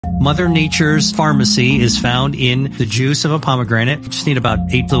Mother Nature's pharmacy is found in the juice of a pomegranate. You just need about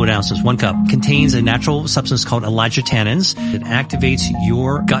 8 fluid ounces, 1 cup. Contains a natural substance called ellagitannins. It activates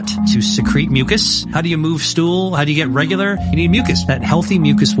your gut to secrete mucus. How do you move stool? How do you get regular? You need mucus. That healthy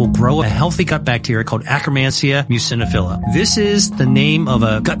mucus will grow a healthy gut bacteria called Akkermansia muciniphila. This is the name of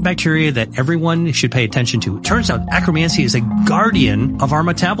a gut bacteria that everyone should pay attention to. It turns out Akkermansia is a guardian of our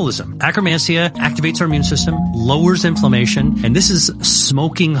metabolism. Akkermansia activates our immune system, lowers inflammation, and this is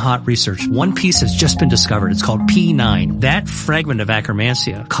smoking hot research. One piece has just been discovered. It's called P9. That fragment of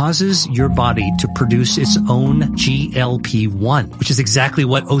Akkermansia causes your body to produce its own GLP-1, which is exactly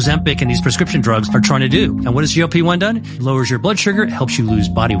what Ozempic and these prescription drugs are trying to do. And what has GLP-1 done? It lowers your blood sugar. It helps you lose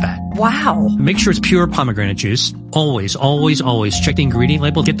body fat. Wow. Make sure it's pure pomegranate juice. Always, always, always check the ingredient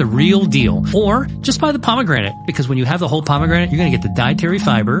label. Get the real deal. Or just buy the pomegranate, because when you have the whole pomegranate, you're going to get the dietary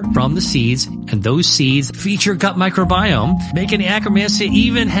fiber from the seeds, and those seeds feed your gut microbiome, making the Akkermansia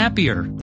even happier.